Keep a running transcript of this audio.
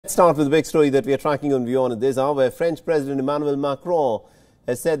Let's start with the big story that we are tracking on WION at this hour, where French President Emmanuel Macron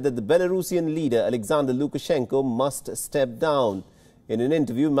has said that the Belarusian leader Alexander Lukashenko must step down. In an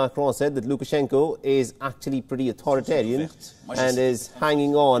interview, Macron said that Lukashenko is actually pretty authoritarian and is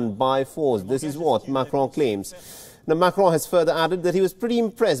hanging on by force. This is what Macron claims. Now, Macron has further added that he was pretty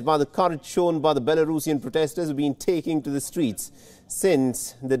impressed by the courage shown by the Belarusian protesters who have been taking to the streets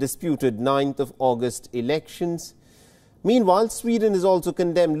since the disputed 9th of August elections. Meanwhile, Sweden has also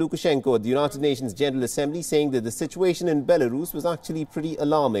condemned Lukashenko at the United Nations General Assembly, saying that the situation in Belarus was actually pretty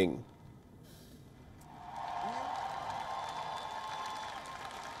alarming.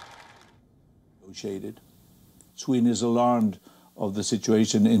 Sweden is alarmed of the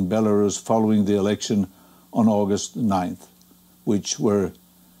situation in Belarus following the election on August 9th, which were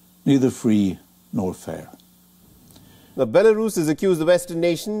neither free nor fair. Now, Belarus has accused the Western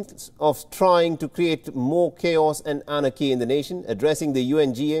nations of trying to create more chaos and anarchy in the nation. Addressing the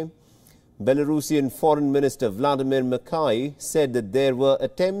UNGA, Belarusian Foreign Minister Vladimir Makai said that there were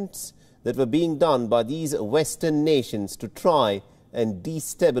attempts that were being done by these Western nations to try and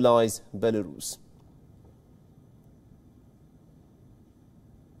destabilize Belarus.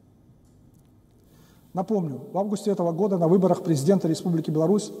 Напомню, в августе этого года на выборах президента Республики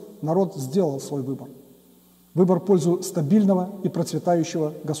Беларусь народ сделал свой выбор. Выбор в пользу стабильного и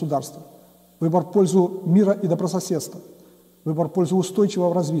процветающего государства. Выбор в пользу мира и добрососедства. Выбор в пользу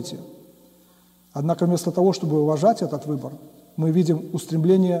устойчивого развития. Однако вместо того, чтобы уважать этот выбор, мы видим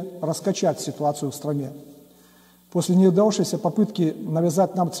устремление раскачать ситуацию в стране. После неудавшейся попытки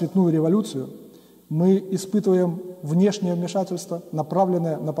навязать нам цветную революцию, мы испытываем внешнее вмешательство,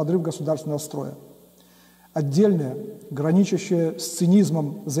 направленное на подрыв государственного строя. Отдельное, граничащее с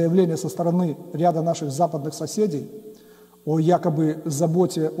цинизмом заявление со стороны ряда наших западных соседей о якобы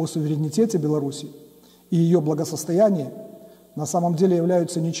заботе о суверенитете Беларуси и ее благосостоянии на самом деле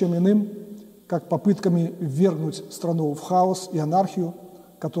являются ничем иным, как попытками ввергнуть страну в хаос и анархию,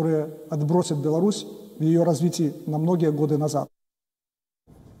 которые отбросят Беларусь в ее развитии на многие годы назад.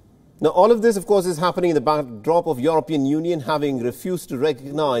 Now, all of this, of course, is happening in the backdrop of European Union having refused to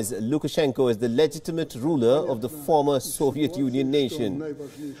recognize Lukashenko as the legitimate ruler of the former Soviet Union nation.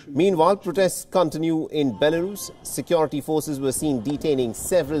 Meanwhile, protests continue in Belarus. Security forces were seen detaining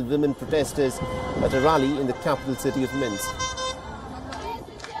several women protesters at a rally in the capital city of Minsk.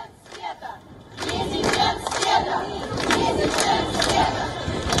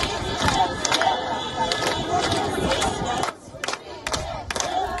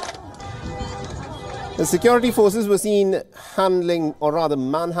 The security forces were seen handling, or rather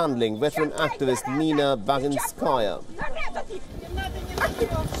manhandling, veteran activist Nina Baginskaya.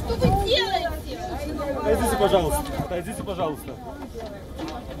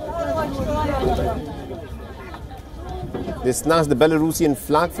 They snatched the Belarusian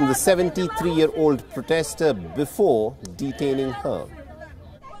flag from the 73-year-old protester before detaining her.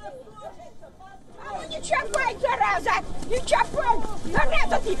 Чапай, зараза! Не чапай!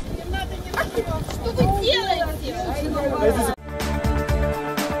 Что вы делаете?